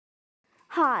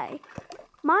Hi,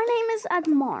 my name is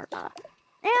Admara,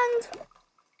 and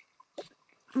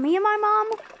me and my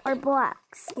mom are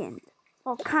black-skinned.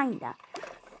 Well, kinda.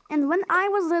 And when I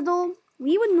was little,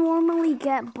 we would normally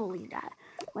get bullied at.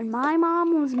 When my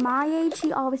mom was my age,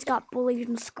 she always got bullied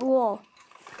in school.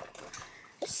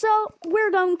 So,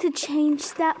 we're going to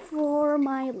change that for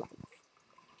my life.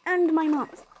 And my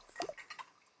mom's life.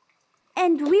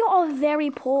 And we are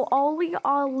very poor. All we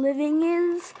are living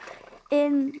is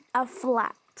in a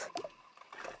flat.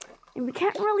 And we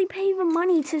can't really pay the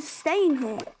money to stay in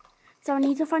here. So I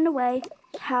need to find a way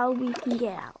how we can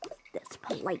get out of this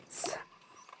place.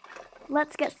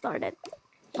 Let's get started.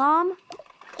 Mom?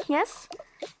 Yes?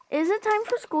 Is it time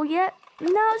for school yet?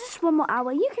 No, just 1 more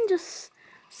hour. You can just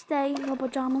stay in your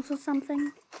pajamas or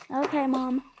something. Okay,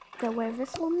 Mom. Go wear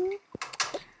this one.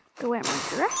 Go wear my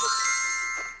dress.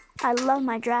 I love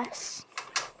my dress.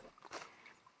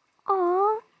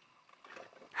 Aww.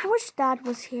 I wish Dad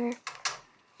was here.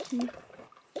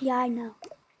 Yeah, I know.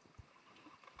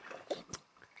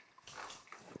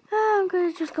 I'm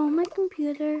gonna just go on my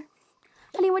computer.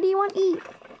 Honey, what do you want to eat?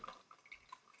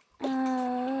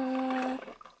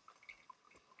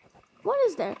 What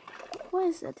is there? What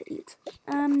is there to eat?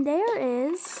 There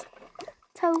is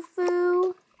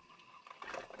tofu,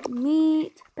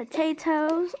 meat,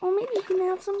 potatoes, or maybe you can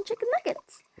have some chicken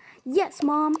nuggets. Yes,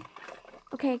 Mom.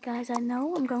 Okay, guys, I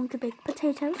know I'm going to bake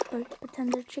potatoes, but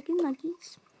pretend they're chicken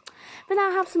nuggets. But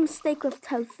I'll have some steak with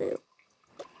tofu.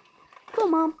 Cool,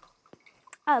 Mom.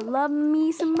 I love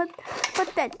me some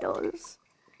potatoes.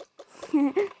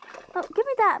 Oh, give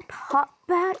me that pot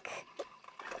back.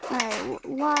 Alright,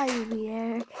 why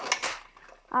weird?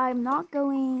 I'm not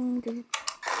going to...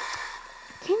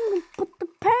 Can't even put the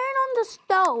pan on the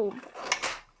stove.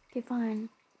 Okay, fine.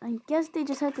 I guess they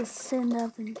just had to send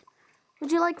oven.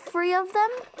 Would you like 3 of them?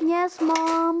 Yes,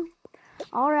 Mom.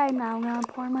 Alright, now I'm gonna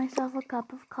pour myself a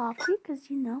cup of coffee, because,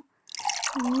 you know,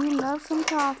 we love some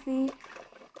coffee.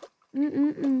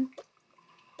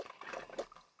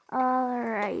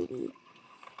 Alrighty.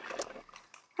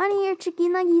 Honey, your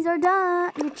chicken nuggets are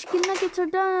done. Your chicken nuggets are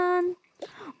done.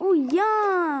 Oh,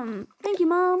 yum. Thank you,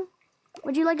 Mom.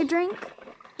 Would you like a drink?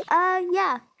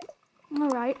 Yeah.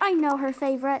 Alright, I know her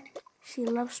favorite. She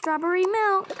loves strawberry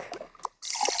milk.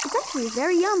 It's actually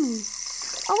very yummy.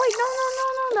 Oh, wait, no.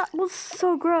 That was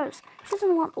so gross. She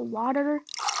doesn't want water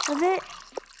with it.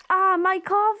 Ah, my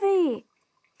coffee.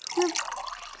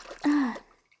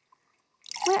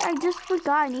 Wait, I just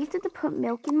forgot. I needed to put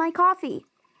milk in my coffee.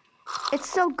 It's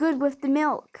so good with the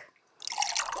milk.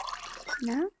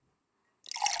 No?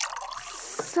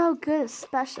 So good,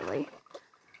 especially.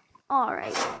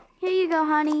 Alright. Here you go,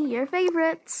 honey. Your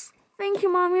favorites. Thank you,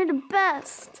 Mom. You're the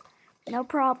best. No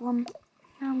problem.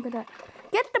 Now I'm gonna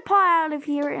get the pot out of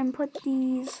here and put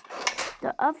these in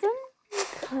the oven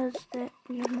because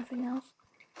we have nothing else.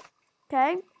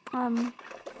 Okay.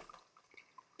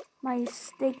 My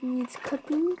steak needs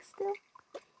cooking still.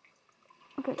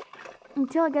 Okay.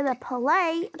 Until I get a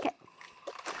palette. Okay.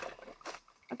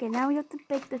 Okay, now we have to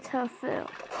bake the tofu.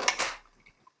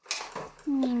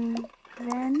 Then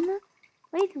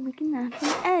later we can add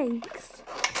some eggs.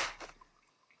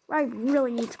 I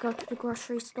really need to go to the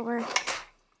grocery store.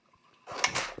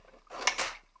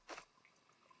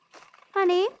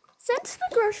 Honey, since the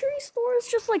grocery store is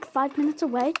just like 5 minutes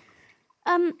away,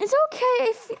 is it okay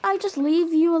if I just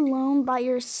leave you alone by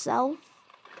yourself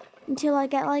until I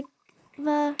get like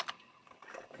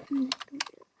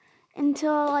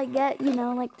until I get, you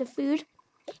know, like the food?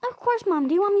 Of course, Mom.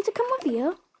 Do you want me to come with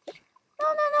you?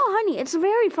 No, honey. It's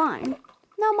very fine.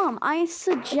 No, Mom. I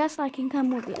suggest I can come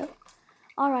with you.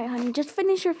 All right, honey. Just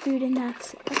finish your food and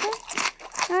that's it, okay?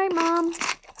 All right, Mom.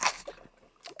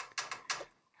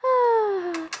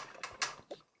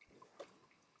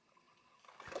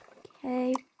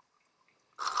 Okay.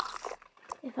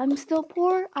 If I'm still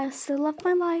poor, I still love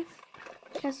my life.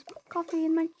 Because coffee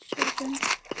and my children.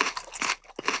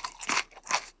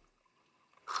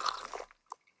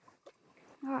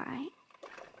 Alright.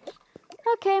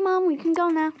 Okay, Mom, we can go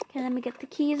now. Okay, let me get the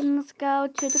keys and let's go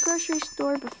to the grocery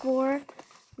store before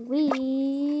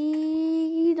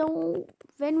we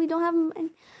don't have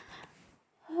any.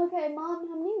 Okay, Mom,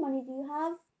 how many money do you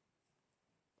have?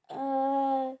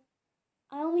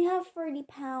 I only have 30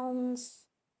 pounds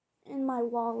in my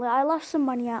wallet. I left some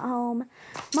money at home.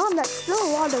 Mom, that's still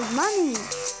a lot of money.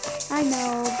 I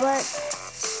know, but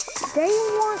they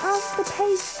want us to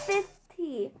pay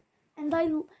 50.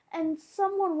 And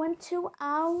someone went to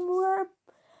our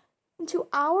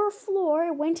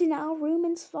floor, went in our room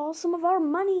and stole some of our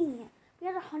money. We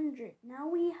had 100. Now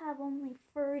we have only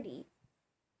 30.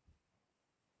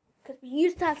 Because we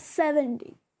used to have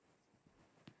 70.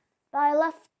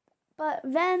 But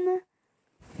then,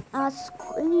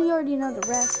 you already know the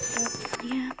rest, but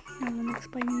yeah, I don't want to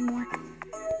explain anymore.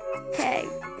 Okay.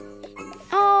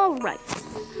 Alright.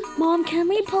 Mom, can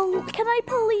I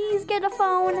please get a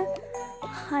phone?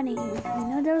 Honey, you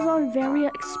know those are very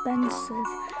expensive.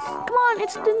 Come on,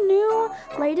 it's the new,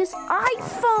 latest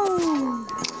iPhone.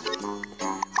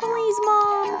 Please,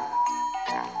 Mom.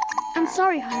 I'm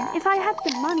sorry, honey. If I had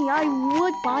the money, I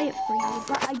would buy it for you,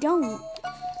 but I don't.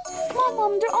 Come on,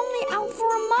 Mom, they're only out for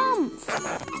a month.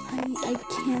 Honey, I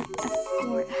can't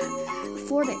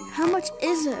afford it. How much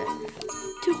is it?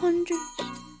 200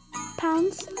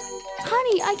 pounds?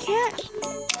 Honey, I can't.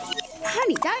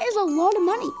 Honey, that is a lot of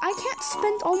money. I can't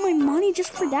spend all my money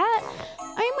just for that.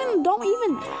 Don't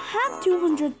even have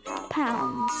 200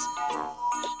 pounds.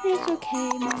 It's okay,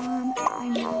 Mom. I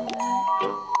know that.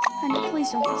 Honey,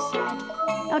 please don't be sad.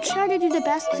 I'll try to do the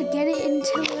best to get it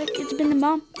until it's been a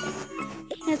month.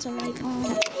 That's alright, Mom.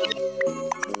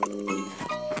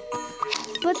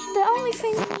 But the only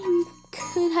thing we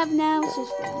could have now is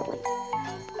just family.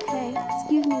 Okay,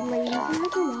 excuse me, lady. You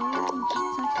have a wallet and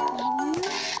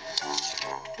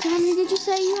how many did you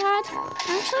say you had?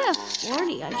 I actually have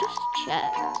 40. I just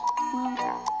checked. Well,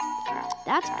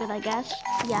 that's good, I guess.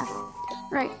 Yeah.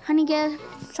 Right, honey, get a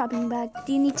shopping bag.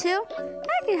 Do you need two?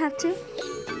 I can have two.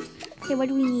 Okay, what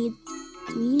do we need?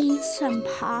 We need some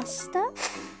pasta.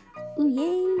 Ooh,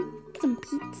 yay. Some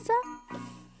pizza.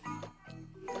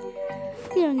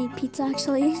 We don't need pizza,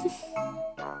 actually.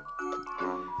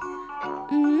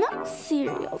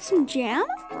 Cereal. Some jam.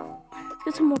 Let's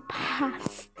get some more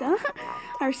pasta.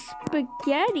 Our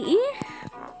spaghetti.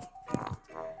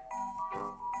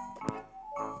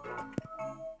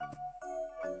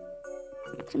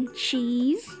 Some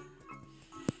cheese.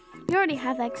 We already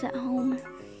have eggs at home.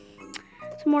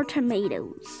 Some more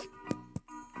tomatoes.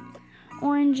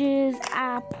 Oranges,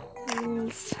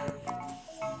 apples.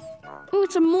 Ooh,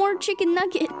 some more chicken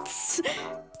nuggets.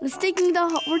 We're taking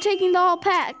the whole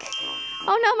pack.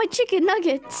 Oh no, my chicken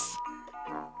nuggets.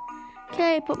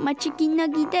 Okay, put my chicken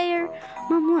nugget there.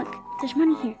 Mom, look, there's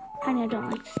money here. Honey, I don't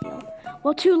like to steal.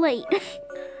 Well, too late.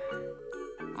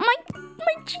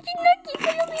 my chicken nuggets, I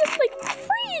only have like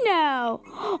 3 now.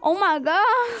 Oh my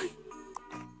god.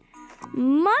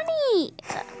 Money.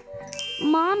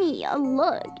 Mommy,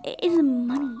 look, it is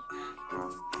money.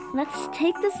 Let's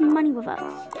take this money with us.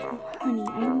 Oh, honey,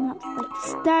 I do not like to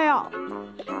stop.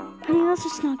 Honey, let's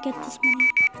just not get this money.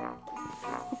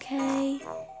 Okay.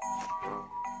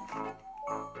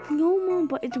 No, Mom,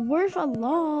 but it's worth a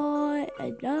lot.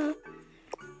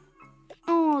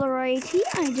 Alrighty,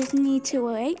 I just need to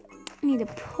wait. I need to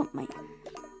put my.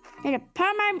 Okay, I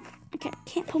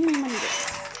can't put my money there.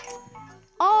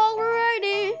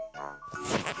 Alrighty.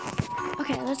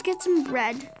 Okay, let's get some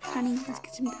bread, honey. Let's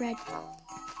get some bread.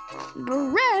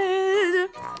 Bread.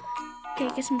 Okay,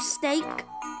 get some steak.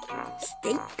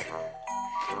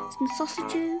 Some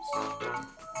sausages.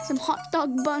 Some hot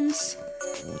dog buns.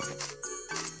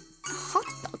 Hot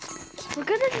dog buns. We're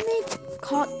gonna make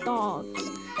hot dogs.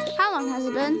 How long has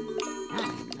it been? I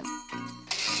don't know.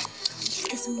 Let's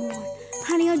get some more.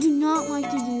 Honey, I do not like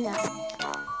to do that.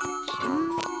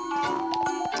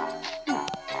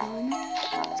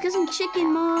 Let's get some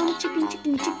chicken, Mom. Chicken. Okay,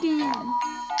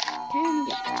 let me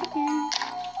get the chicken.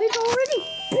 We've already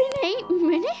been 8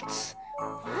 minutes?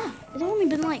 Wow, it's only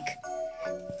been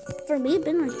for me, it's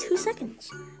been 2 seconds.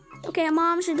 Okay,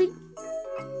 Mom, should we...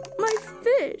 My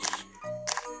fish.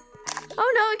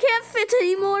 Oh no, I can't fit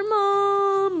anymore,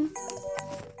 Mom.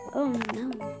 Oh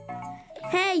no.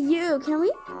 Hey, you, can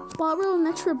we borrow an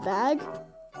extra bag?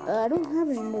 I don't have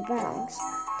any more bags.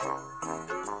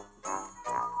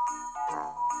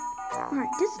 Alright,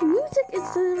 this music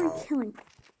is literally killing me.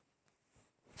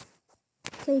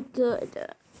 Okay, good.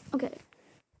 Okay.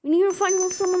 We need to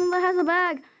find someone that has a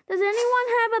bag. Does anyone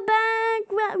have a bag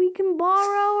that we can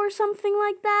borrow or something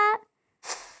like that?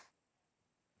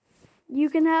 You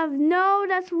can have... No,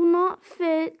 that will not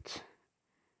fit.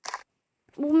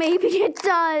 Well, maybe it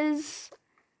does.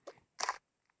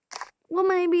 Well,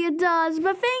 maybe it does.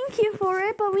 But thank you for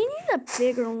it. But we need a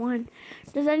bigger one.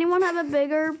 Does anyone have a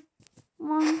bigger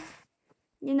one?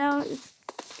 You know,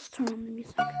 just turn on the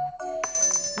music.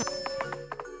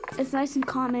 It's nice and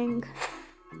calming.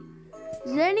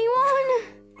 Does anyone?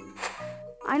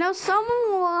 I know someone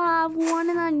will have one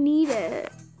and I need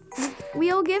it.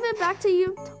 We'll give it back to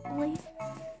you. Totally.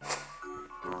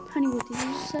 Honey, what did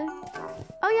you say?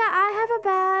 Oh yeah, I have a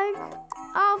bag.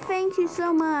 Oh, thank you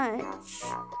so much.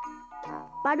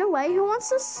 By the way, who wants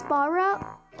to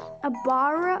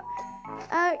borrow?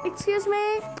 Excuse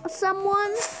me,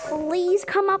 someone, please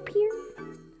come up here.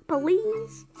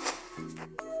 Please.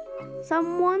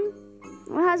 Someone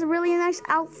who has a really nice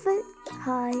outfit?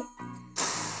 Hi.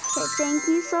 Okay, thank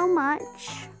you so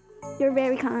much. You're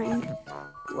very kind.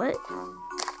 What?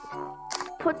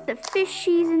 Put the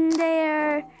fishies in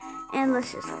there, and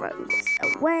let's just throw this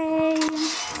away.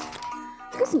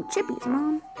 Let's get some chippies,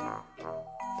 Mom.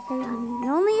 Okay, honey. You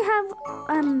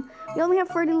only have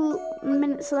 30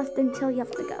 minutes left until you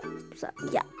have to go. So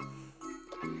yeah.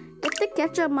 Get the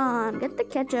ketchup, Mom. Get the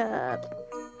ketchup.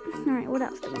 All right. What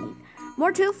else do we need?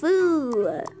 More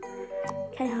tofu.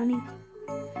 Okay, honey.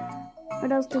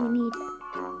 What else do we need?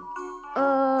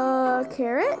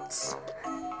 Carrots.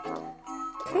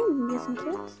 Okay, we can get some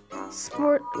carrots.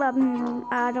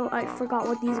 I forgot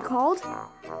what these are called.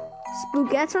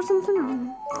 Spaghetti or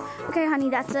something? Okay, honey,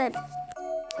 that's it.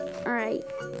 Alright.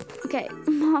 Okay,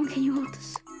 Mom, can you hold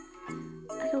this?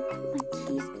 I don't put my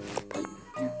keys.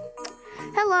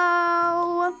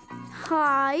 Hello.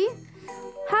 Hi.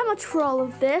 How much for all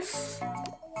of this?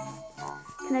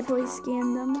 Can I please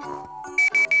scan them?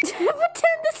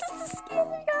 Pretend this is the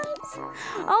scanner, guys.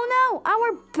 Oh no,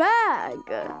 our bag.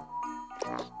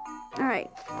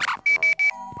 Alright.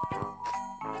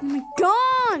 Oh my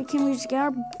god, can we just get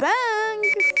our bag?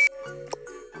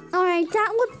 Alright,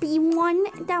 that would be 10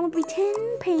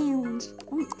 pounds.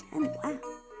 Oh, 10, wow.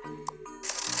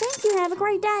 Thank you, have a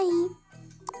great day.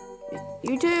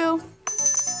 You too.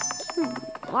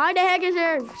 Why the heck is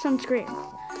there sunscreen?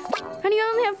 Honey, you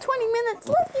only have 20 minutes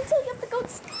left until you have to go to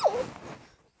school.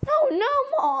 Oh no,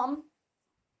 Mom.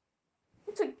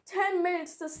 It took 10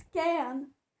 minutes to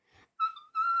scan.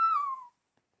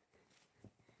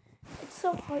 It's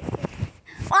so hard.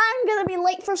 I'm gonna be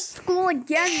late for school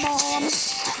again, Mom.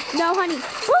 No, honey.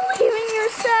 Believe in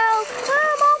yourself.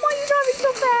 Mom, why are you driving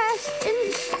so fast?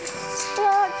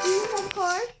 Do you have a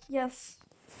car? Yes.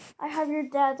 I have your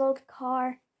dad's old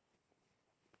car.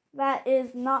 That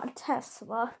is not a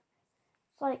Tesla.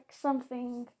 It's like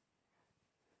something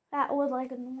that would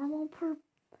like a normal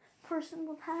person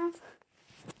would have.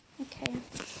 Okay.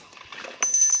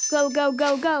 Go, go,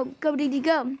 go, go. Go, Didi,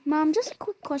 go. Mom, just a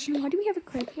quick question. Why do we have a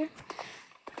crib here?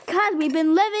 Because we've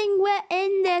been living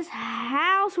in this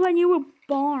house when you were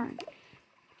born.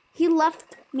 He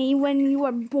left me when you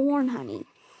were born, honey.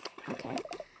 Okay.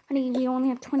 Honey, we only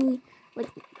have 10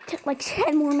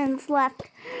 more minutes left.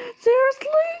 Seriously?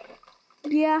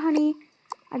 Yeah, honey.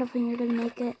 I don't think you're going to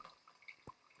make it.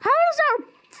 How is our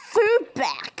food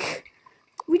back?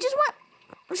 We just went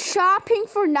shopping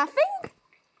for nothing?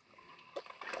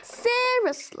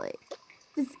 Seriously.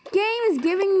 This game is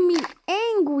giving me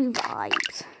angry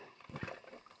vibes.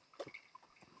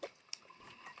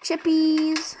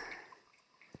 Chippies.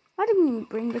 Why did we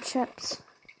bring the chips?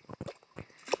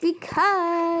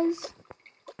 Because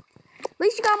at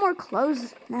least you got more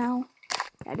clothes now.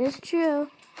 That is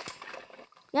true.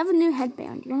 You have a new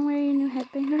headband. You want to wear your new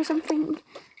headband or something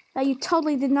that you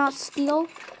totally did not steal?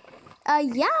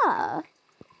 Yeah.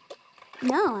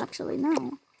 No, actually,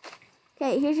 no.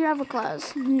 Okay, here's your other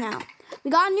clothes. Now, we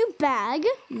got a new bag.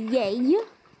 Yay.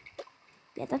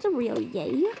 Yeah, that's a real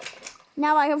yay.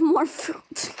 Now I have more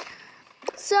food.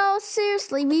 So,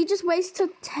 seriously, we just wasted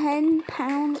 10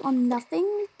 pounds on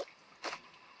nothing?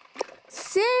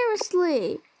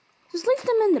 Seriously. Just leave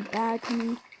them in the bag,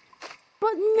 honey.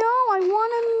 But no, I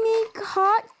want to make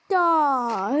hot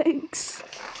dogs.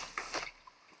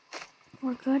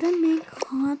 We're gonna make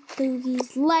hot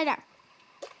doggies later.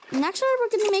 And actually, we're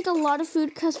gonna make a lot of food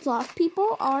because vlog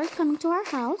people are coming to our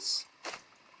house.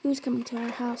 Who's coming to our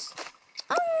house?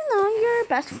 Oh, you know, your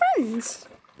best friends.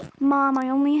 Mom, I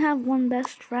only have one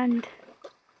best friend.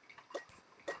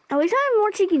 At least I have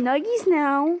more chicken nuggies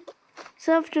now.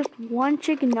 Instead of just one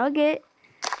chicken nugget.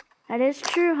 That is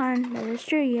true, hon. That is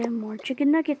true. You have more chicken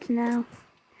nuggets now.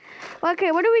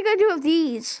 Okay, what are we gonna do with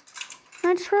these?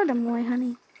 I just throw them away,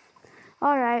 honey.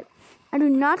 Alright. I do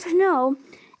not know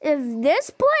if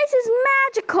this place is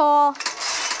magical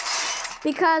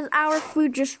because our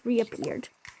food just reappeared.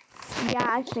 Yeah,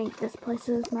 I think this place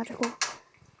is magical.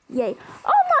 Yay.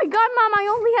 Oh my god, Mom,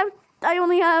 I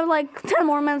only have like 10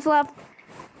 more minutes left.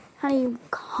 Honey,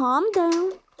 calm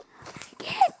down.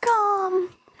 Get calm.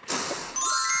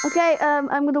 Okay,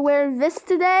 I'm gonna wear this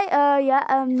today.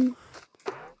 Honey,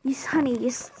 you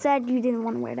said you didn't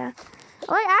want to wear that.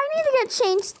 Wait, I need to get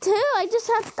changed too. I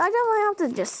don't have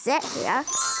to just sit here.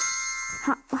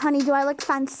 Honey, do I look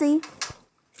fancy?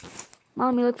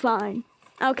 Mommy, look fine.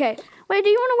 Okay. Wait, do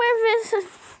you want to wear this? Do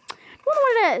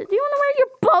you want to wear your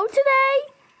bow today?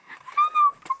 I don't know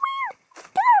what to wear.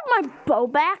 Can I have my bow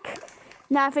back?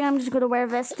 No, I think I'm just gonna wear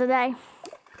this today.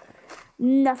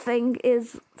 Nothing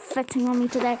is fitting on me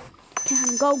today.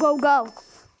 Okay, go, go, go.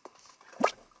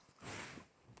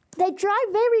 They drive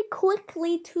very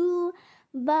quickly to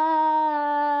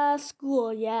the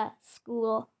school. Yeah,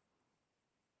 school.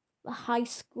 The high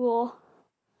school.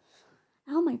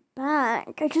 Oh, my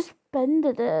back. I just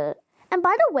bended it. And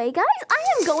by the way, guys, I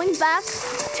am going back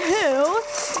to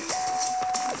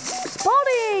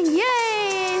Spalding.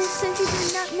 Yay! Since you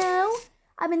did not know,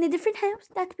 I'm in a different house.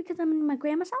 That's because I'm in my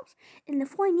grandma's house in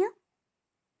California.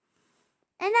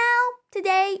 And now,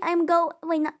 today, I'm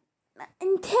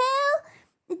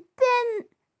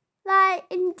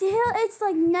until it's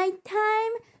like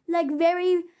nighttime, like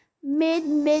very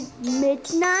midnight,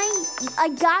 I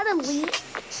gotta leave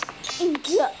and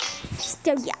go.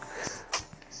 So yeah.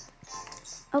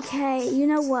 Okay, you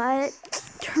know what?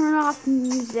 Turn off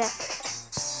music.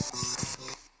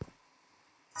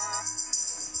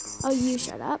 Oh, you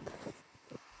shut up.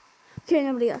 Okay,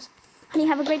 nobody else. Honey,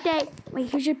 have a great day. Wait,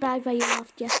 here's your bag that you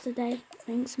left yesterday.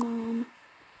 Thanks, Mom.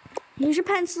 Here's your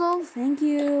pencil. Thank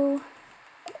you.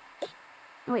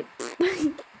 Oh, wait.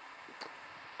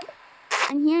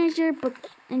 And here's your book.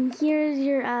 And here's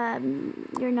your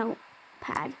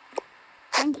notepad.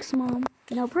 Thanks, Mom.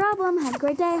 No problem. Have a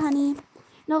great day, honey.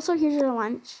 And also, here's your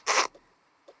lunch.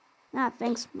 Ah,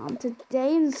 thanks, Mom.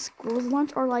 Today in school's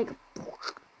lunch are like...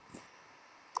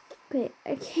 Okay,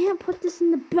 I can't put this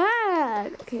in the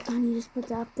bag. Okay, honey, just put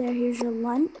that up there. Here's your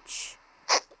lunch.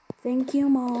 Thank you,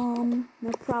 Mom.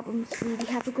 No problem, sweetie.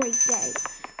 Have a great day.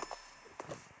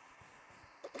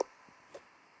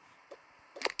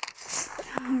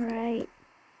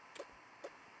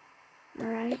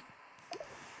 Alright.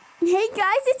 Hey,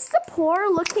 guys, it's the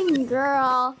poor-looking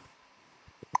girl.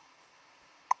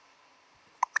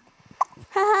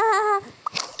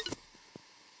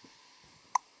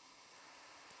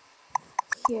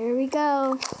 Here we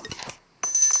go.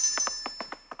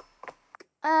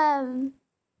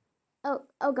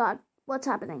 Oh God, what's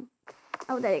happening?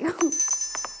 Oh, there you go.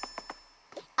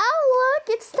 Oh,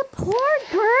 look, it's the poor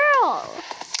girl.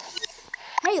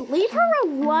 Hey, leave her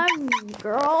alone,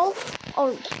 girl.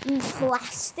 Oh, you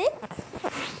plastic?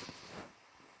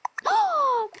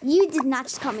 You did not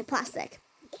just call me plastic.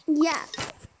 Yeah.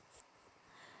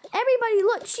 Everybody,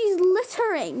 look, she's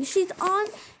littering. She's on...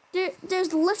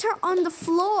 There's litter on the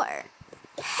floor.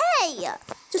 Hey!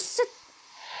 Just sit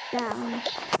down.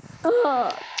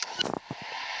 Ugh.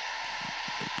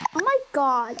 Oh my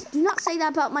God. Do not say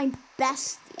that about my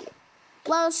bestie.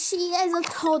 Well, she is a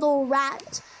total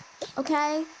rat.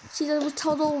 Okay? She's a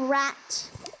total rat.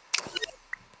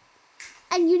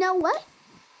 And you know what?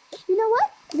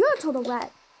 You're a total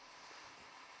rat.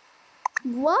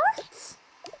 What?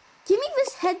 Give me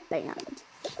this headband.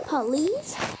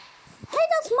 Please? Hey,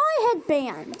 that's my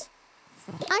headband.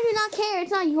 I do not care.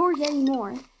 It's not yours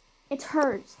anymore. It's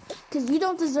hers. Because you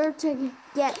don't deserve to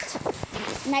get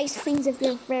nice things if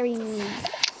you're very mean.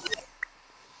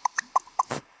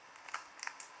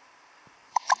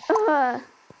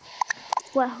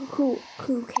 Well,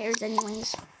 who cares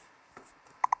anyways?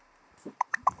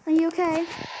 Are you okay?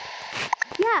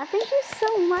 Yeah, thank you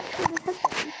so much for this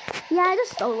headband. Yeah, I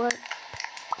just stole it.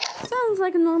 Sounds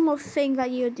like a normal thing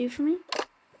that you would do for me.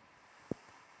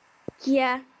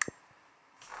 Yeah.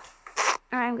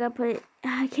 Alright, I'm gonna put it...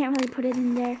 I can't really put it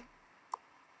in there.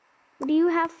 What do you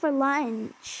have for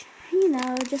lunch? You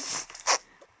know, just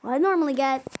what I normally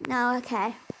get. No,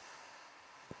 okay.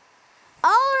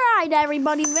 Alright,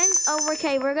 everybody, then. Oh,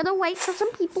 okay, we're gonna wait for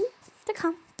some people to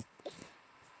come.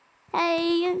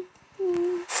 Hey.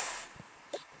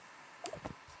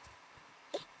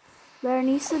 There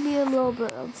needs to be a little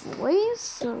bit of voice,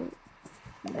 so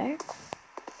there.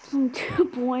 Some two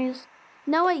boys.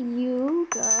 Now what you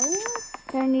go.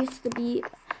 There needs to be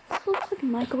looks like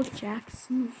Michael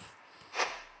Jackson.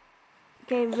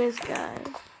 Okay, this guy.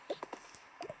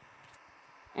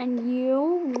 And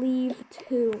you leave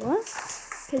too.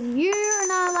 Because you're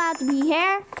not allowed to be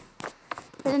here.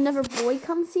 But another boy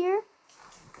comes here.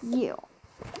 You.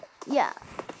 Yeah.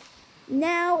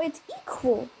 Now it's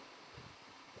equal.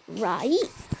 Right.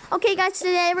 Okay, guys,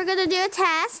 today we're going to do a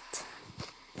test.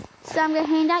 So I'm going to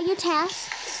hand out your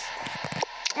tests.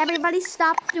 Everybody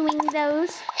stop doing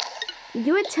those. You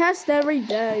do a test every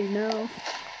day, you know.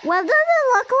 Well, does it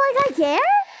look like I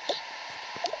care?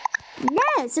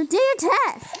 No, so do your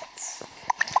tests.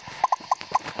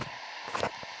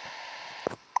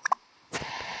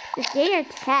 Just do your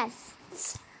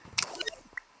tests.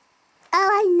 Oh,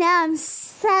 I know, I'm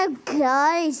so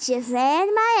gorgeous,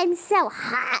 and I'm so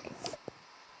hot.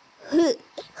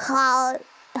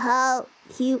 How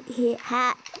cute,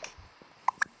 hot.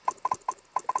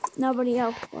 Nobody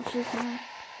else blushes now.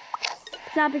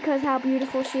 It's not because how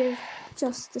beautiful she is,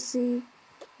 just to see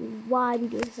why we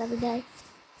do this every day.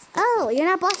 Oh, you're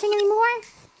not blushing anymore?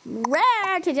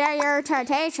 Rare today, your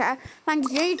teacher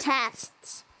finds new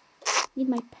tests. Need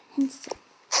my pencil.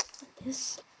 Like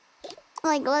this.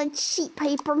 Like sheet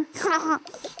paper.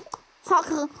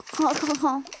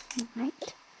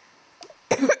 Right.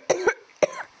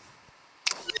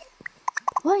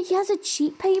 What? He has a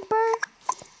cheat paper?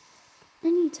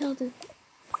 Then you tell the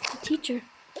teacher.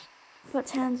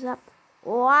 Puts hands up.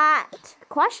 What?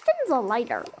 Questions are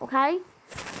later, okay?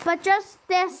 But just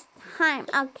this time,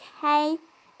 okay?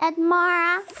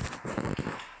 Edmara.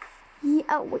 Yeah,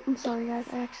 oh wait, I'm sorry guys.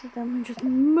 I accidentally just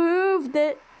moved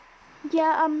it.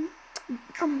 Yeah,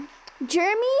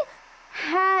 Jeremy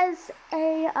has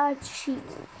a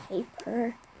cheat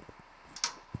paper.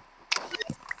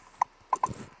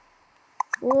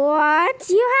 What?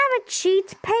 You have a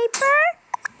cheat paper?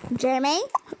 Jeremy?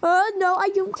 No, I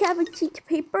don't have a cheat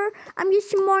paper. I'm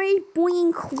just more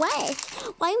boying quest.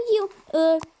 Why would you,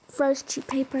 froze cheat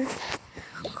paper?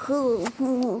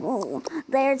 Ooh,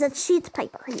 there's a cheat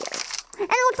paper here. And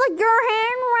it looks like your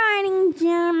handwriting,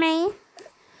 Jeremy.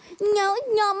 No,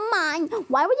 it's not mine.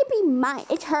 Why would it be mine?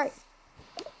 It's hers.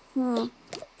 When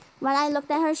I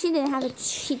looked at her, she didn't have a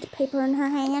cheat paper in her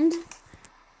hand.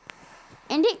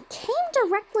 And it came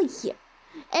directly here.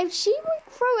 If she would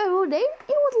throw it, it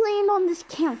would land on this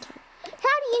counter.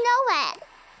 How do you know that?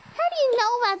 How do you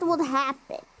know that would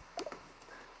happen?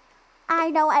 I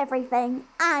know everything.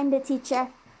 I'm the teacher.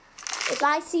 If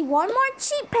I see one more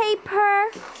cheat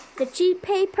paper, the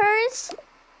cheaters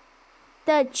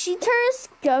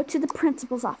go to the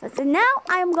principal's office. And now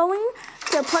I'm going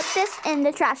to put this in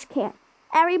the trash can.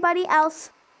 Everybody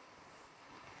else,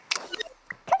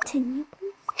 continue,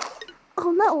 please.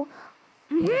 Oh no.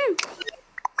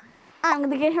 I'm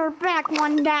gonna get her back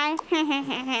one day.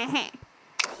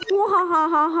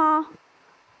 Wahahaha.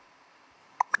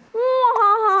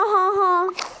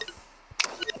 Wahahaha.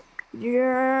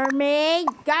 Jeremy,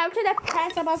 go to the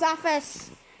principal's office.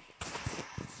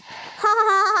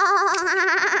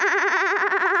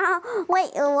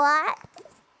 Wait, what?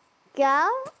 Go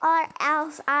or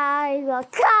else I will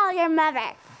call your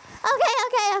mother.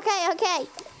 Okay.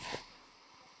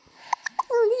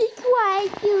 Be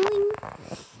quiet, Julie.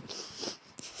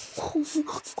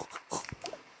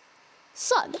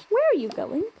 Son, where are you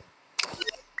going?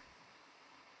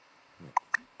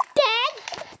 Dad,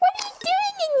 what are you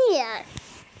doing in here?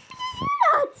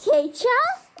 Teacher.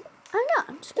 I'm not.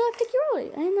 I'm just gonna pick you early,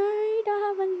 and I don't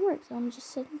have any work, so I'm just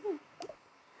sitting here.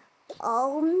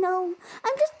 Oh no!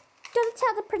 I'm just gonna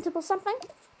tell the principal something.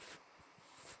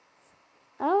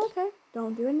 Oh, okay.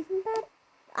 Don't do anything bad.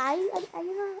 I heard.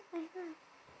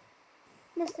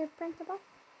 Mr. Principal.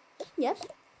 Yes.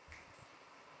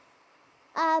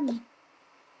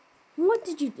 What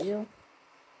did you do?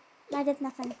 I did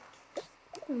nothing.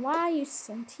 Why are you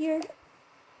sent here?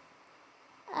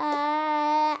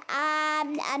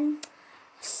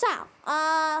 So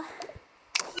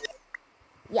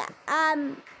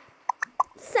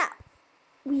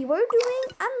we were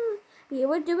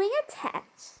doing a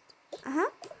test.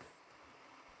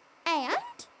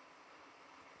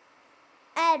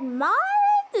 And Mara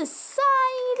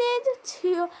decided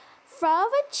to throw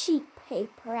a cheat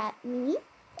paper at me.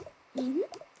 And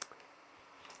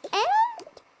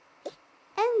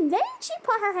then she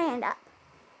put her hand up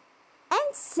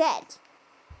and said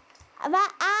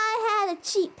that I had a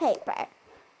cheat paper.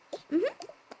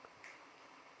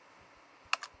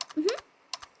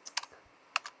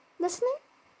 Listening?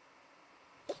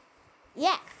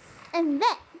 Yeah. And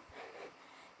then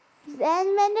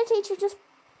the teacher just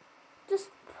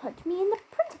put me in the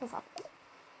principal's office.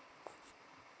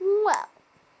 Well,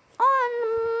 on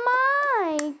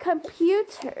my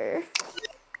computer,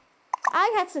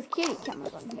 I had security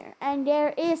cameras on here, and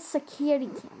there is security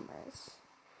cameras.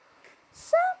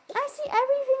 So I see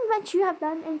everything that you have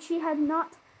done, and she had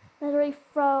not literally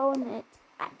thrown it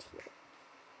at you.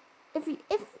 If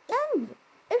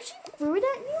she threw it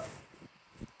at you,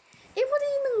 it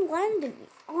wouldn't even land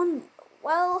on you.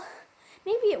 Well,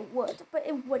 maybe it would, but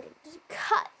it wouldn't,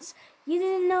 because you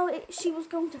didn't know she was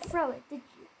going to throw it, did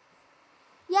you?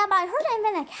 Yeah, but I heard I'm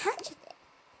gonna catch it.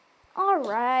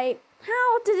 Alright.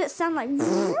 How did it sound like?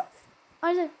 Or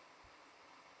is it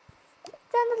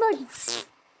sounded like?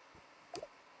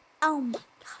 Oh my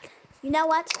god. You know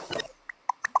what?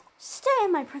 Stay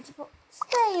in my principal.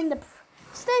 Stay in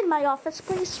my office,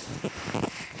 please.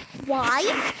 Why?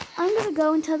 I'm gonna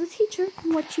go and tell the teacher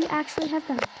what you actually have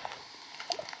done.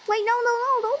 Wait, no,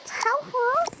 don't tell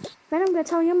her. Then I'm gonna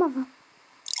tell your mother.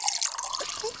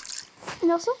 Okay.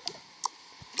 And also,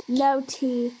 no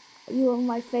tea. You are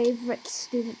my favorite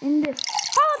student in this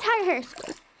whole entire hair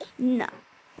school. No.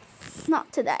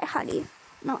 Not today, honey.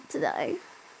 Not today.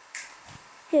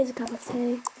 Here's a cup of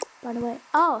tea, by the way.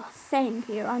 Oh, thank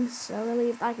you. I'm so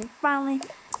relieved I can finally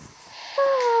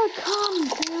calm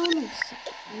down a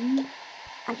second.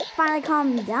 I finally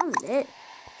calmed down a bit.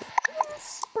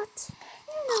 Yes, but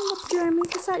you know what Jeremy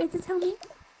decided to tell me?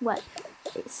 What?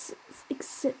 It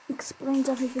explains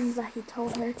everything that he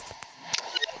told her.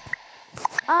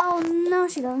 Oh, no,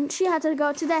 she doesn't. She had to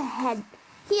go to the head.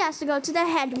 He has to go to the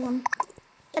head one.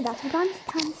 And that's what I'm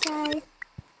trying to say.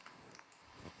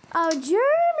 Oh, Jeremy!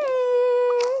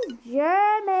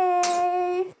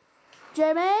 Jeremy!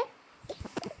 Jeremy?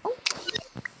 Oh.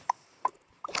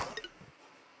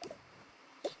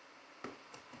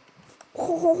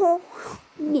 Oh,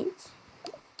 yes.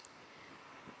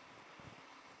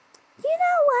 You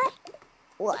know what?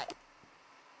 What?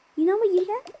 You know what you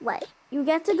get? What? You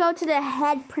get to go to the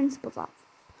head principal's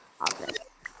office.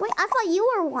 Wait, I thought you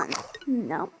were one.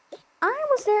 No. I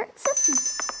was their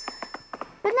assistant.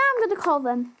 But now I'm going to call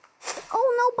them. Oh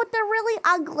no, but they're really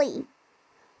ugly.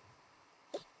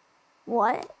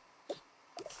 What?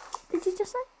 Did you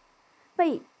just say?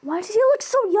 Wait, why does he look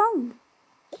so young?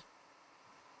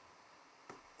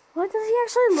 What, does he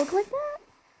actually look like that?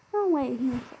 Oh wait, he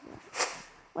looks like that.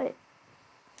 Wait.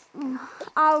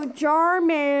 Oh,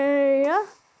 Jeremy,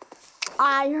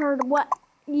 I heard what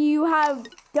you have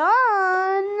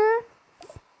done.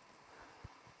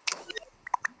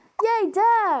 Yay,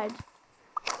 Dad.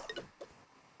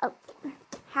 Oh,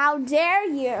 how dare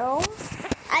you?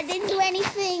 I didn't do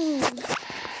anything.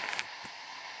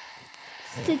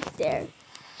 Sit there.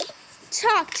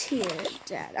 Talk to your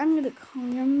dad. I'm gonna call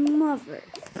your mother.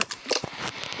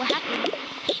 What happened?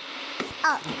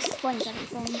 Oh, explains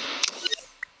everything.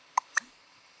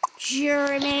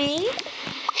 Jeremy,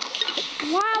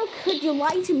 why could you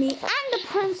lie to me and the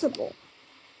principal?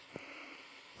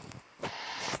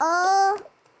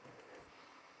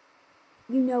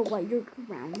 You know what? You're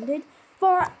grounded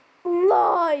for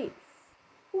life.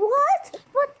 What?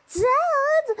 But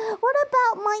Dad, what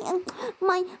about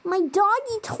my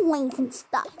doggy toys and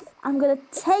stuff? I'm gonna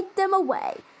take them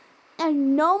away,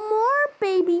 and no more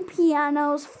baby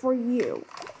pianos for you.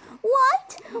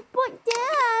 What? But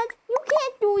Dad, you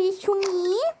can't do this to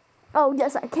me. Oh,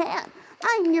 yes, I can.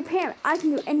 I'm your parent. I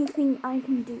can do anything I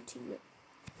can do to you.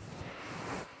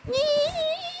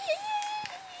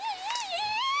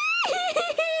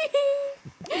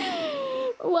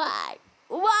 Why?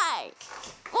 Why?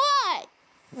 Why?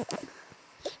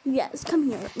 Yes, come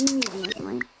here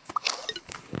immediately.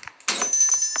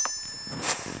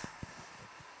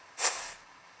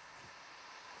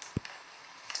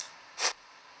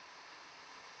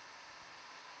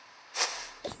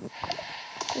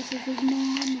 This is his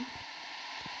mom.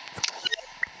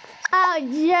 Oh,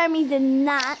 Jeremy did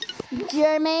not.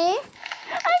 Jeremy?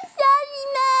 I'm sorry,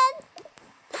 man.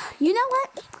 You know what?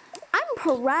 I'm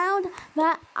proud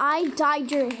that I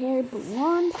dyed your hair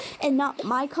blonde and not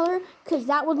my color, because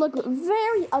that would look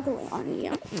very ugly on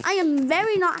you. I am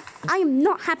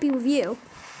not happy with you.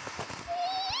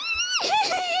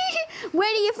 Where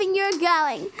do you think you're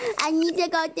going? I need to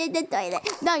go to the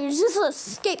toilet. No, you're just to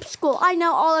escape school. I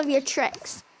know all of your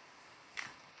tricks.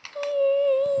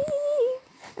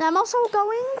 And I'm also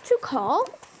going to call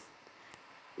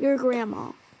your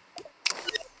grandma.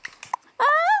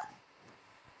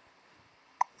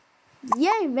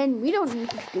 Yeah, then we don't need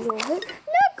to deal with it.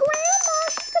 No, Grandma,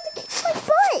 she's gonna kick my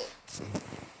butt.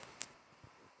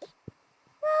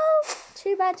 Well,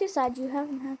 too bad, too sad. You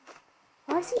haven't had.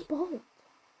 Why is he bald?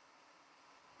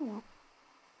 Oh well.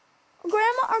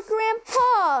 Grandma or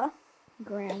Grandpa?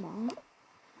 Grandma.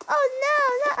 Oh no,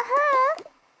 not her.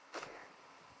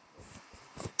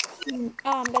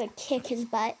 Oh, I'm gonna kick his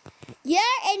butt.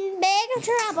 You're in big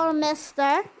trouble, mister.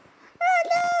 Oh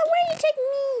no, where are you taking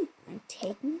me? I'm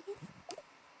taking you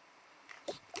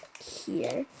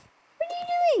here. What are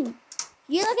you doing?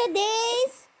 You look at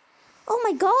these. Oh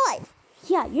my god.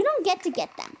 Yeah, you don't get to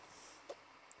get them.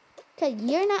 Because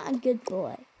you're not a good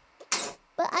boy.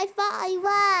 But I thought I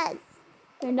was.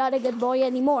 You're not a good boy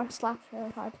anymore. Slaps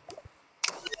really hard.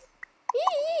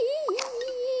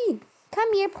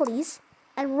 Come here, please.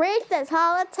 And read this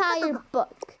whole entire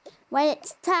book when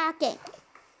it's talking.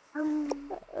 I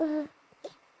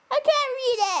can't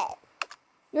read it.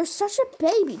 You're such a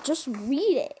baby. Just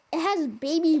read it. It has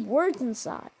baby words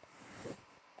inside.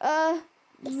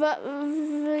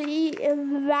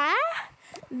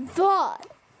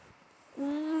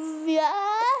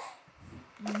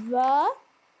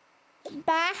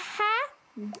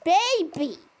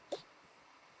 Baby.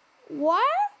 What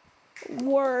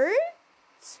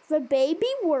words? The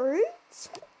baby words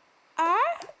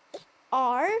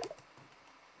are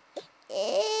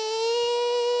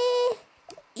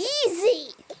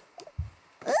easy.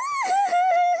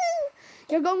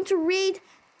 You're going to read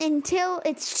until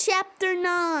it's chapter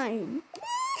 9.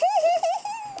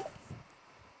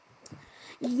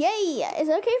 Yay! Is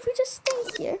it okay if we just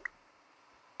stay here?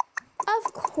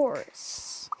 Of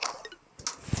course.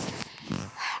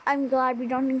 I'm glad we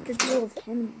don't need to deal with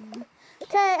him.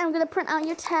 Okay, I'm gonna print out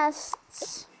your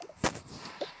tests.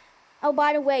 Oh,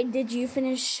 by the way, did you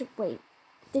finish your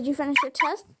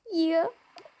test? Yeah.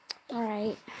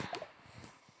 Alright.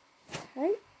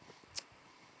 Okay.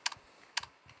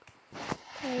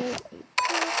 Okay,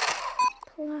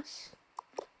 plus.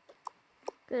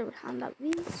 Good, hand out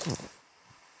these.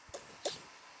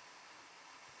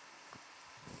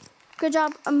 Good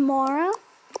job, Amora.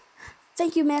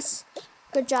 Thank you, miss.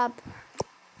 Good job.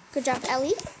 Good job,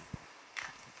 Ellie.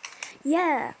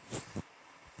 Yeah.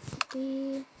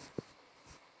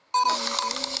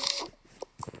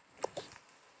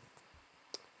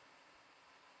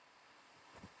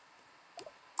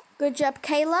 Good job,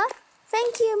 Kayla.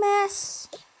 Thank you, miss.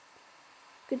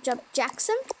 Good job,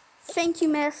 Jackson. Thank you,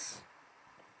 miss.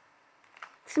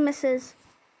 Misses.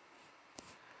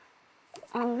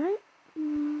 All right.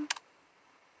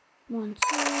 1, 2,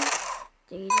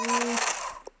 3.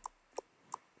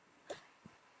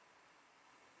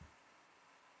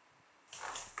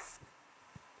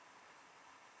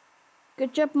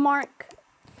 Good job, Mark.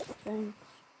 Thanks.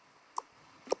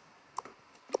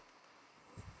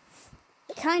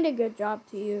 Kind of good job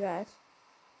to you guys.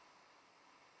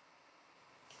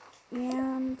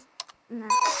 And no.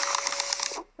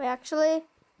 Wait, actually,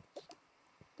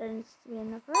 there needs to be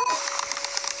another.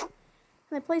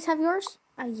 Can I please have yours?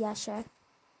 Yeah, sure.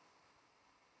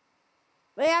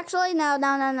 Wait, actually, no.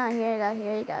 Here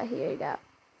you go.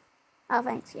 Oh,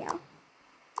 thanks, yeah.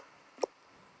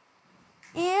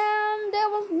 And there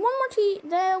was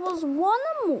one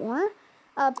more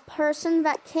person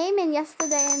that came in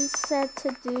yesterday and said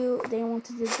they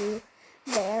wanted to do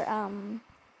their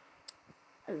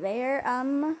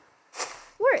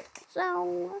work.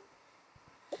 So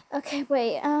okay,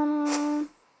 wait.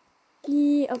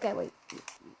 Yeah, okay, wait.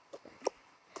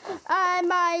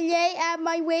 Am I late? Am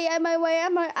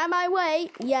I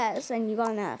way? Yes, and you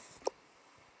got an F.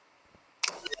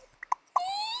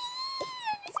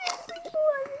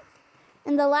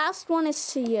 And the last one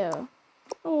is to you.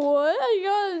 What? I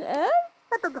got an F?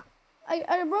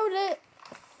 I wrote it.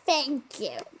 Thank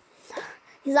you.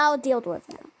 He's all dealt with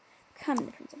now. Come to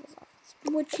the principal's office.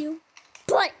 Would you?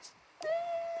 Please.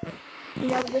 You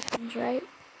know this means, right?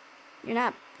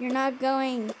 You're not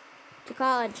going to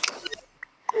college.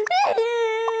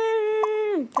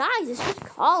 Guys, it's just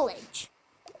college.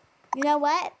 You know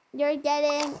what? You're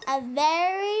getting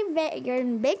you're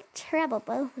in big trouble.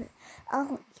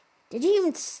 Oh, did you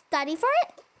even study for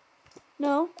it?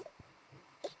 No.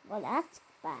 Well, that's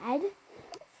bad.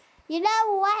 You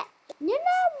know what? You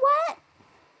know what?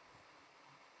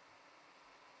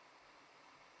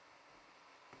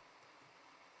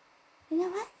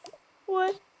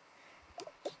 What?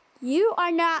 You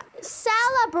are not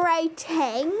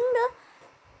celebrating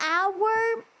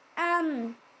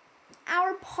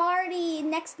our party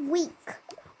next week.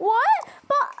 What?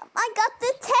 But I got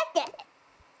the ticket.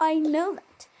 I know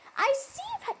that. I see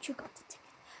that you got the ticket,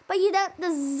 but you don't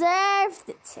deserve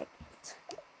the ticket.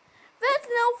 That's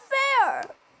no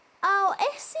fair. Oh,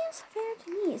 it seems fair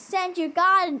to me. Since you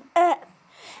got an F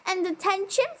and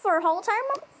detention for a whole time,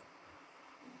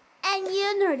 and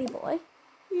you nerdy boy.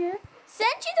 Yeah.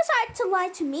 Since you decided to lie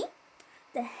to me,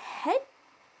 the head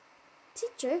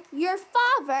teacher, your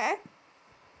father,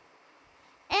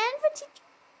 and the teacher,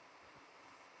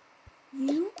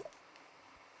 you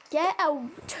get a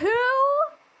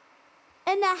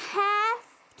 2.5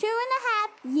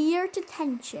 year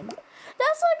detention.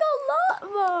 That's like a lot,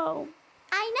 though.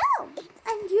 I know,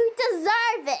 and you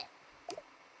deserve it.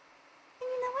 And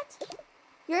you know what?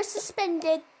 You're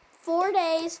suspended 4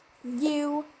 days.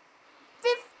 15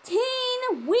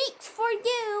 weeks for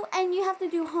you, and you have to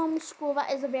do homeschool.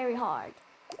 That is very hard.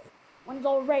 One's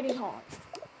already hard.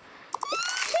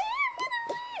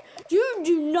 You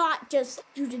did not just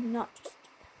do that.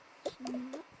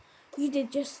 You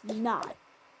did just not.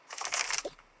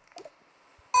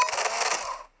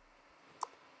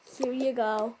 Here you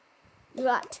go. You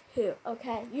got 2,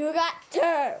 okay? You got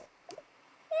 2.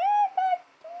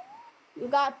 You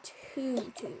got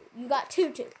 2. You got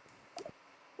 2.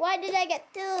 Why did I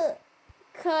get 2?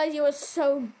 Because you were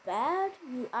so bad.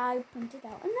 I printed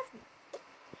out enough.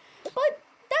 But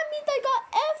that means I got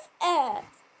FF.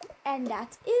 And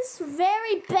that is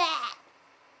very bad.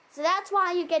 So that's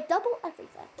why you get double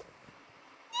everything.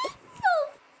 It's so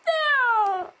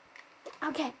fair.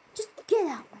 Okay, just get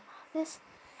out of my office.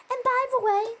 And by the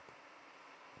way,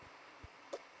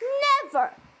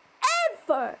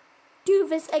 ever do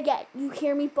this again. You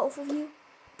hear me, both of you?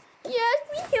 Yes,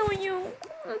 we hear you.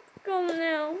 Let's go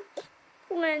now.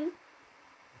 Flynn.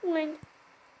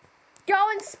 Go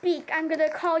and speak. I'm gonna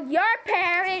call your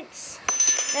parents.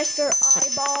 Mr.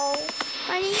 Eyeball.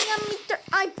 I am Mr.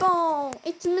 Eyeball.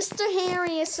 It's Mr.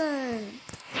 Harrison.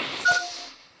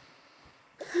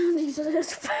 These are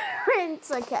his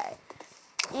parents. Okay.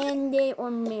 And they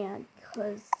were mad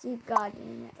because he got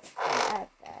an F.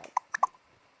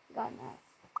 Got an F.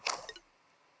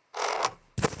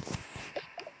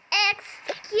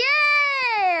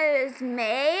 Excuse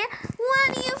me. Where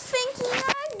do you think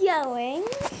you're going?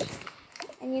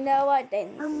 And you know what? They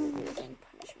need to do some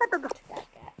punishment to that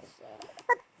guy. So.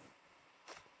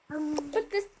 But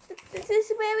this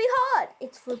is very hard.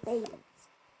 It's for babies.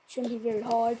 Shouldn't be very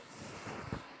hard.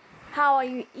 How are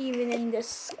you even in this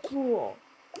school?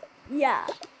 Yeah.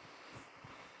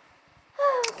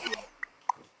 Okay.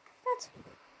 That's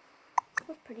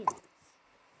pretty nice.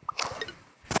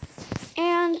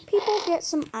 And people get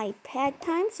some iPad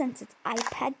time since it's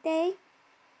iPad day.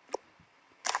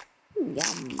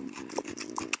 Yum.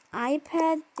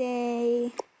 iPad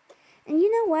day. And you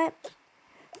know what?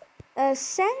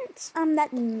 Since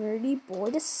that nerdy boy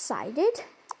decided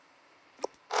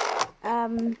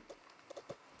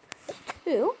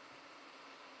to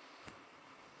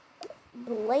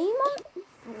blame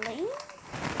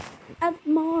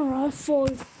Admara for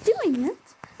doing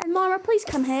it. Admara, please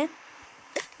come here.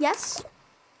 Yes?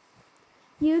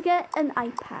 You get an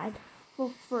iPad for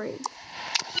free.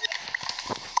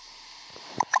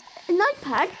 An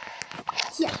iPad?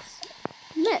 Yes.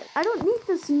 No, I don't need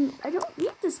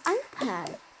this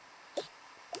iPad.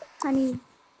 Honey,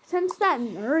 since that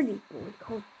nerdy boy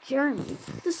called Jeremy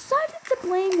decided to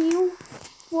blame you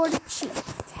for the cheat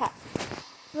test.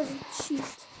 For the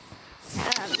cheat,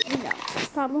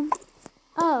 problem.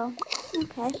 Oh,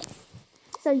 okay.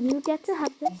 So you get to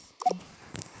have this.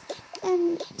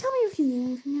 And tell me if you need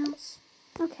anything else.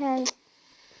 Okay.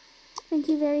 Thank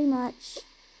you very much.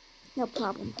 No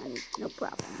problem, honey. No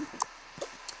problem.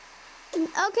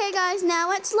 Okay, guys,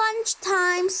 now it's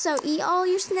lunchtime, so eat all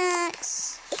your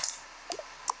snacks.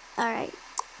 Alright.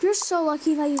 You're so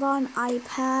lucky that you got an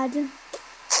iPad.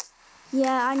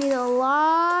 Yeah, I need a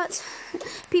lot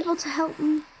people to help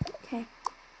me. Okay.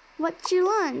 What's your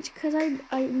lunch? Because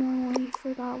I normally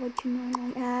forgot what you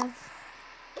normally have.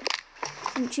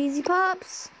 Some cheesy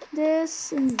pops.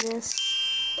 This and this.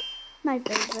 My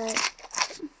favorite.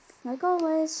 Like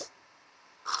always.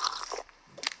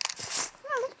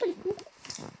 That's pretty cool.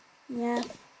 Yeah.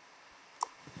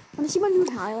 Want to see my new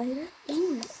highlighter?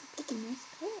 Ooh, that's a pretty nice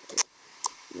color.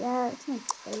 Yeah, it's my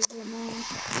favorite now.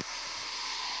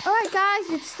 Alright guys,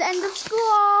 it's the end of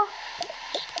school.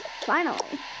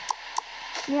 Finally.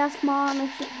 Let me ask Mom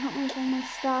if she can help me with all my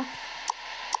stuff.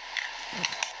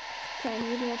 Okay,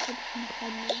 maybe I'll put some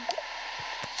head now.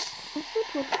 Actually,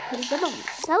 it looks pretty good on me.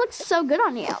 That looks so good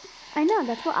on you. I know,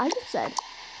 that's what I just said.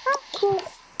 Oh, cool.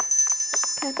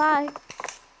 Okay, bye.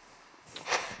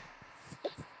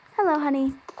 Hello,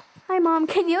 honey. Hi, Mom.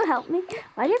 Can you help me?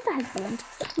 Why do you have the headband?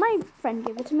 My friend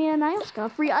gave it to me, and I also got a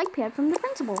free iPad from the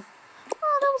principal.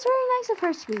 Oh, that was very nice of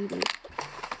her, sweetie.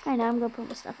 I know, I'm going to put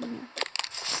my stuff in here.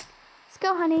 Let's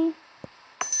go, honey.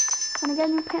 Want to get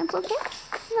new pencil case?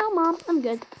 No, Mom. I'm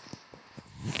good.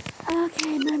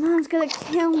 Okay, my mom's going to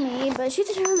kill me, but she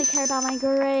doesn't really care about my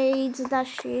grades, does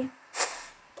she?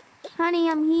 Honey,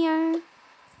 I'm here.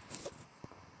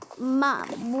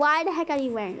 Mom, why the heck are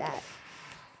you wearing that?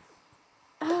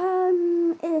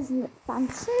 Isn't it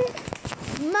fancy?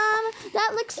 Mom,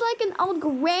 that looks like an old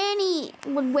granny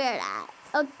would wear that.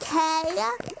 Okay?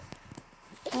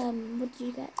 What did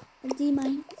you get? A D-.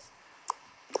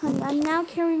 Honey, I'm now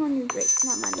carrying on your grades,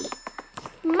 not money.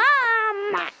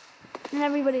 Mom! And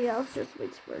everybody else just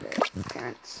waits for their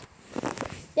parents.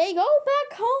 They go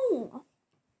back home.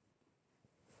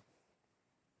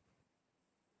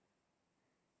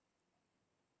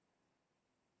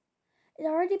 It's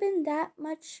already been that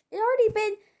much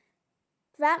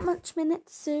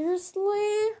minutes.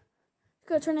 Seriously? It's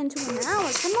gonna turn into an hour.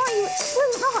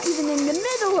 We're not even in the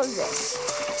middle of this.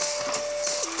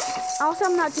 Also,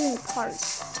 I'm not doing cards,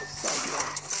 so yeah.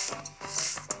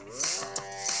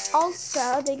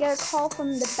 Also, they get a call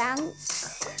from the bank,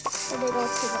 so they go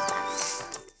to the bank.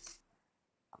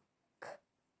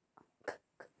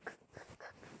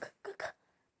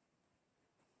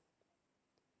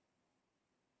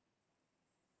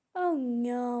 Oh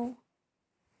no.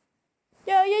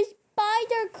 There's a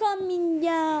spider coming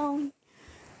down.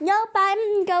 Nope,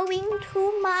 I'm going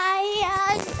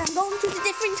to the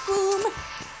different room.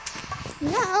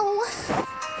 No.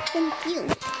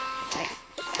 Confused. Right.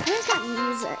 Where's that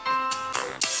music?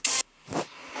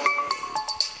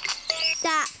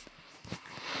 That.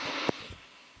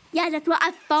 Yeah, that's what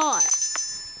I thought.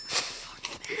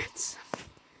 40 minutes.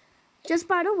 Just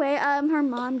by the way, her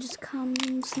mom just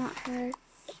comes, not her.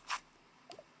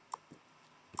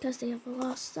 Because they have a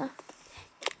lot of stuff.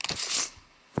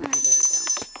 Alright,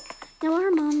 there we go. Now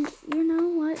her mom, you know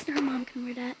what? Her mom can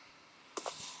wear that.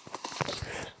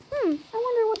 I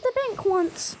wonder what the bank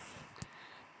wants.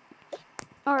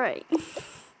 Alright.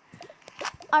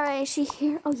 Alright, is she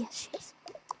here? Oh, yes, she is.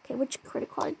 Okay, which credit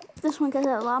card? This one got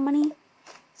a lot of money.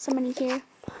 Some money here.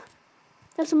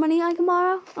 Got some money I can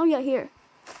borrow? Oh, yeah, here.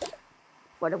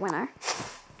 For the winner.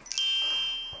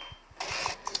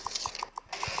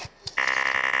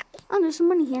 Oh, there's some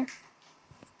money here.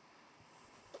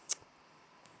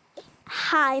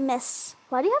 Hi, miss.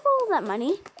 Why do you have all of that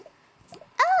money?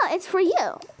 Oh, it's for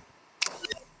you.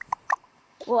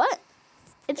 What?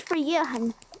 It's for you,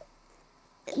 hun.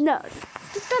 No,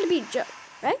 this gotta be a joke,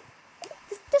 right?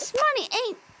 This money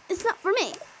it's not for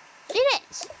me. It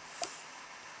is.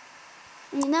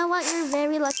 And you know what? You're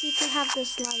very lucky to have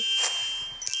this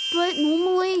life. But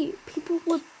normally, people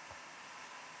would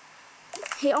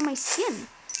hate on my skin.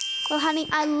 Well, honey,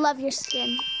 I love your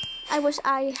skin. I wish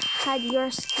I had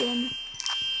your skin.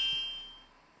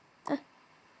 But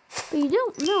you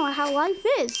don't know how life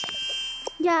is.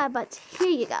 Yeah, but here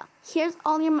you go. Here's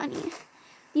all your money.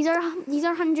 These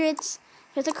are hundreds.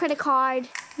 Here's a credit card.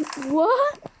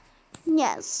 What?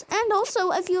 Yes. And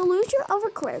also, if you lose your other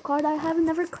credit card, I have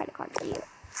another credit card for you.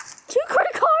 2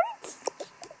 credit cards?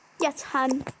 Yes,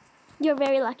 hun. You're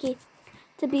very lucky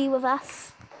to be with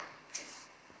us.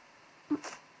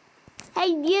 Hey,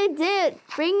 you dude.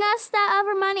 Bring us that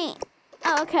other money.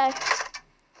 Oh, okay.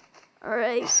 All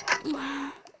right.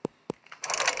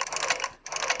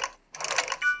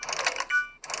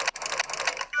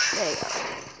 There you go.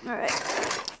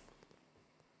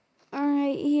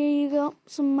 Alright, here you go.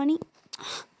 Some money.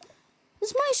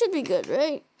 This money should be good,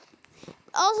 right?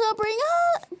 Also, bring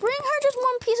her just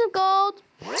 1 piece of gold.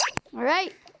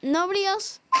 Alright. Nobody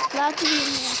else allowed to be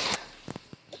in here.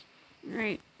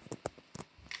 Alright.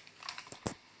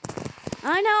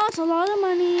 I know it's a lot of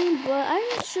money, but I'm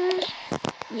not sure.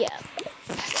 Yeah.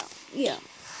 So, yeah.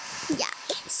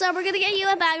 So we're gonna get you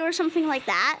a bag or something like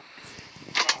that.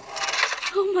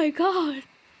 Oh my god.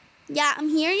 Yeah,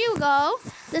 here you go.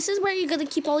 This is where you're gonna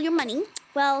keep all your money.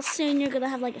 Well, soon you're gonna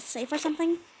have like a safe or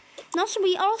something. And also,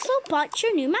 we also bought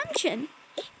your new mansion.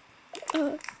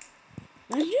 Mansion?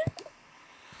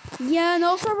 Yeah, and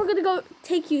also we're gonna go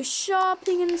take you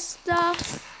shopping and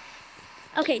stuff.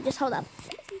 Okay, just hold up.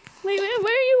 Wait, where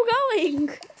are you going?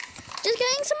 Just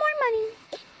getting some more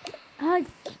money.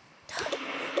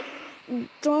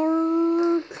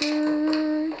 Darker.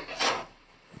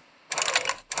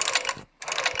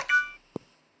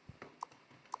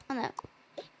 Oh no.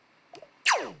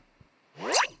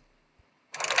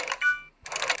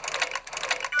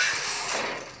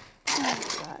 Oh my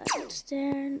god, I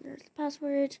understand. There's the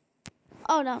password.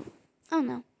 Oh no. Oh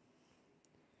no.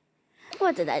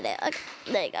 What did I do? Okay,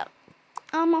 there you go.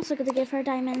 I'm also gonna give her a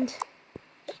diamond.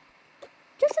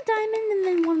 Just a diamond and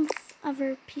then 1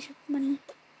 other piece of money.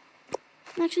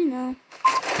 Actually, no.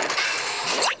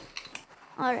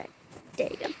 Alright, there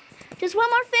you go. Just one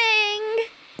more thing.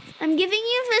 I'm giving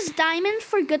you this diamond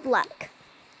for good luck.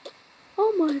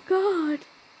 Oh my god.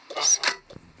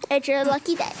 It's your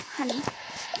lucky day, honey.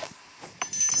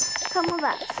 Come with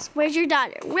us. Where's your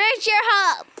daughter? Where's your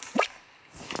home?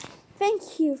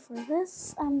 Thank you for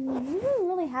this. You don't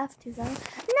really have to, though.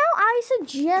 No, I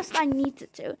suggest I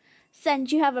needed to,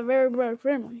 since you have a very, very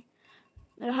friendly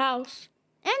house.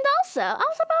 And also, I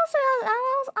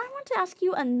want to ask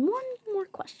you one more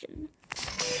question.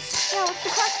 Yeah, what's the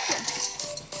question?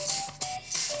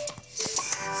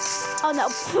 Oh no,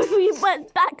 we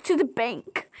went back to the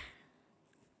bank.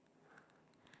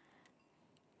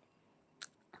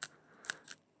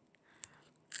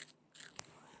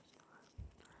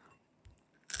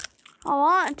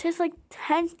 Hold on, it takes like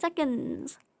 10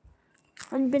 seconds.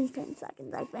 It's been 10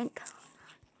 seconds, I think.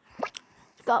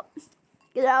 Let's go.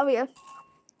 Get out of here.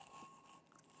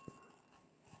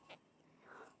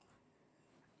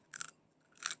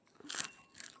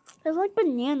 There's like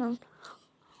bananas.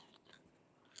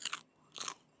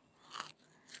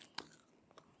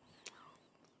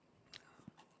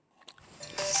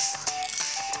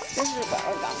 This is what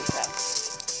we're going to.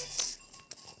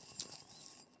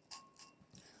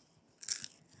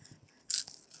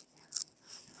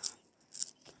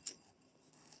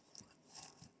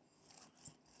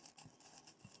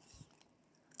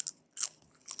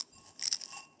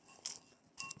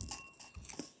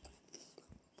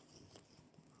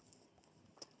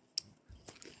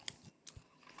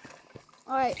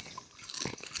 Alright.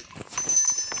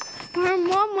 Her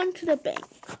mom went to the bank.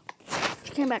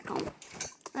 She came back home.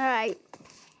 Alright.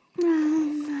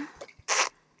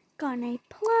 Got an A+.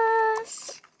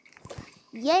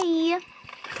 Yay!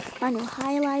 My new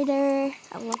highlighter.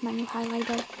 I love my new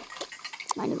highlighter.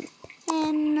 My new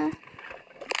pen.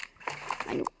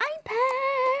 My new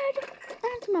iPad.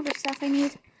 And some other stuff I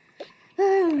need.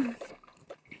 I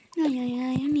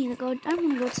need to go. I'm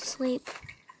gonna go to sleep.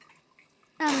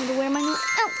 I'm gonna wear my new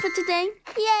outfit today.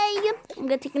 Yay! I'm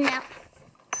gonna take a nap.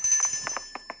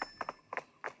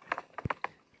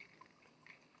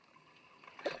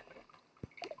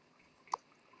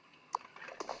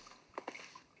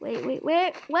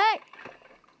 Wait.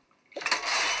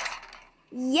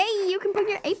 Yay, you can put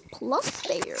your A+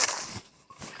 there.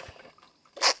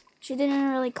 She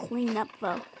didn't really clean up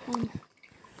though, and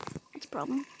that's a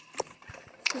problem.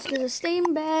 She's gonna stay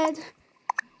in bed,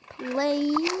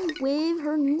 play with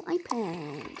her new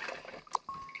iPad.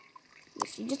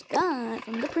 Which she just got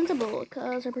from the principal,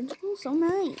 because her principal's so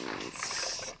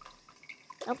nice.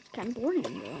 That was kind of boring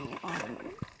though.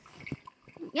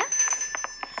 Yeah.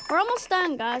 We're almost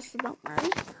done, guys, so don't worry.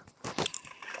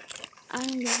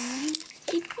 I'm going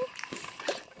people.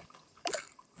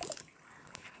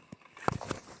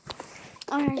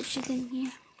 Alright, she's in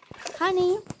here.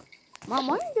 Honey, Mom,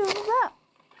 what are you doing with that?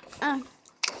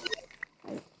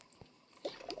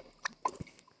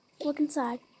 Look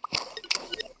inside.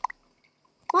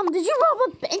 Mom, did you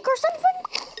rob a bank or something?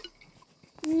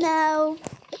 No.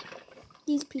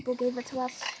 These people gave it to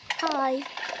us. Hi.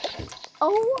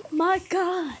 Oh my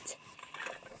God.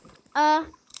 Are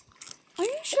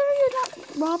you sure you're not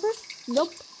robbers?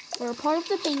 Nope. We're a part of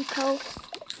the Banco.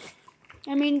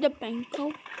 The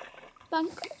Banco.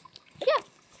 Bank. Yeah.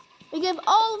 We give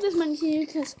all of this money to you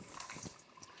because...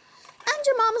 And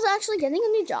your mom is actually getting a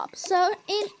new job. So,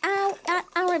 at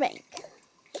our bank.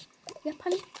 Yep,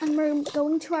 honey. And we're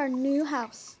going to our new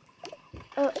house.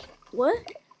 What?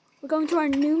 We're going to our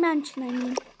new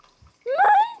mansion,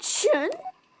 Mansion?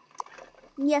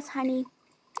 Yes, honey.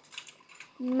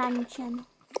 Mansion.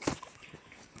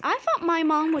 I thought my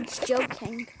mom was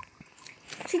joking.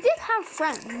 She did have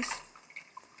friends.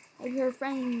 Maybe her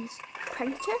friends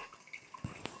pranked her?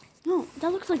 No,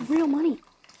 that looks like real money.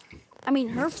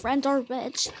 Her friends are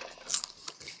rich.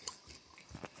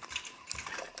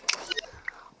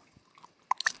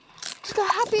 It's the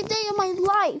happy day of my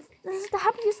life. This is the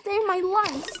happiest day of my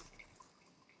life.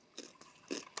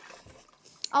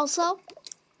 Also,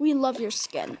 we love your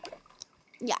skin.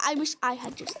 Yeah, I wish I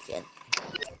had your skin.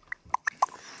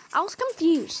 I was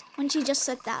confused when she just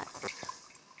said that.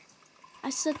 I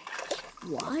said,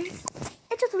 why?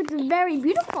 It just looks very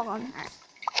beautiful on her.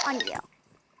 On you.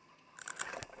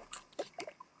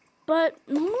 But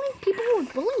normally people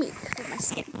would bully me because of my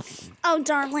skin. Oh,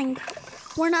 darling.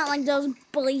 We're not like those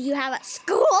bullies you have at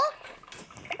school.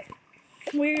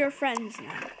 We're your friends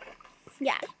now.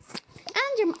 Yeah.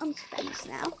 And your mom's friends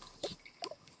now.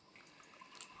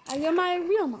 Are you my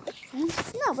real mom's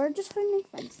friends? No, we're just her new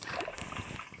friends.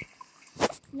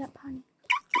 Yep, honey.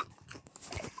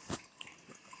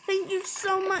 Thank you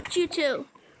so much, you two.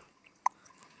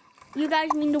 You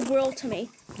guys mean the world to me.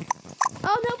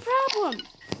 Oh, no problem.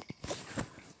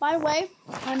 By the way,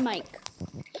 I'm Mike.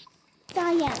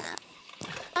 Diana.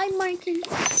 I'm Martin.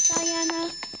 Diana.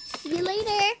 See you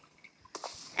later.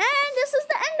 And this is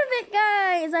the end of it,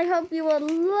 guys. I hope you will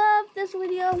love this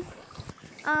video.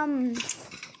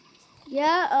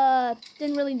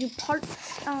 Didn't really do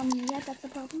parts. Yeah, that's the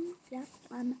problem. Yeah.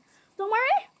 Don't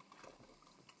worry.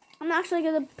 I'm actually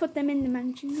gonna put them in the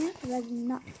mansion here because I did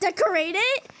not decorate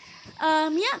it.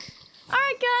 Yeah.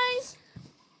 Alright, guys.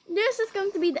 This is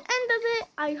going to be the end of it.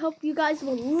 I hope you guys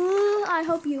will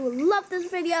love this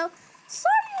video.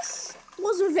 Sorry this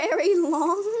was very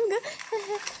long.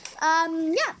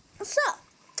 Yeah. So,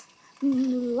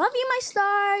 love you, my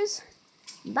stars.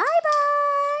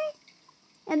 Bye-bye.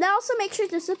 And also make sure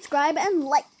to subscribe and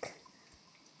like.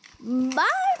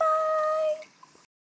 Bye.